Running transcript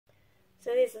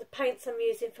So these are the paints I'm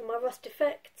using for my rust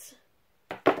effects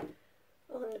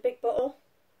on the big bottle.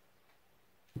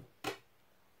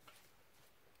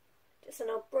 Just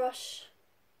an old brush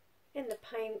in the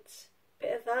paint,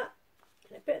 bit of that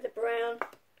and a bit of the brown,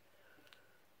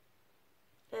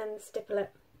 and stipple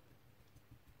it.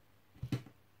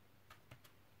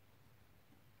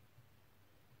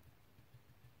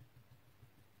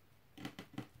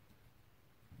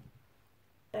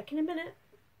 Back in a minute.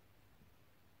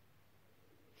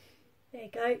 There you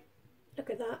go, look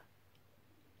at that.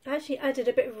 I actually added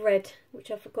a bit of red, which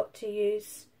I forgot to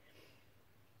use.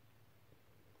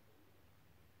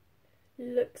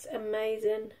 Looks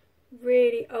amazing,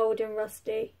 really old and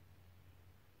rusty.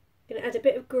 I'm going to add a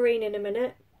bit of green in a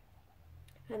minute,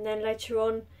 and then later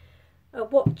on a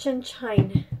watch and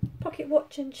chain, pocket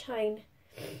watch and chain.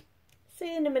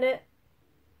 See you in a minute.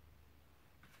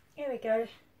 Here we go,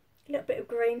 a little bit of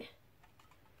green.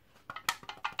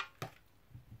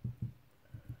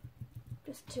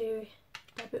 Just to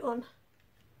dab it on.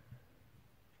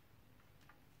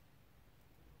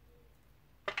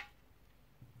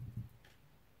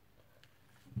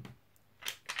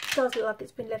 It does look like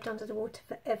it's been left under the water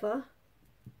forever.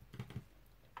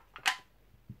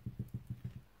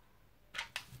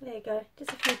 There you go,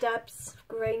 just a few dabs of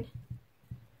green.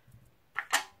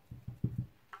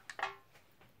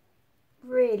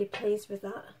 Really pleased with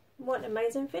that. What an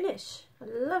amazing finish. I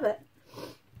love it.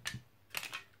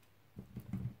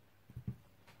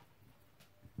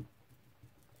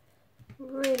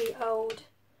 Really old,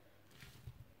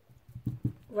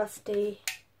 rusty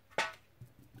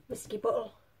whiskey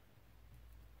bottle.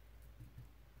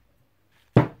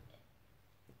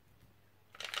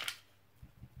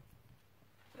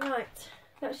 Right,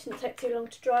 that shouldn't take too long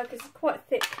to dry because it's quite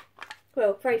thick,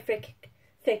 well, very thick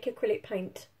acrylic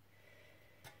paint.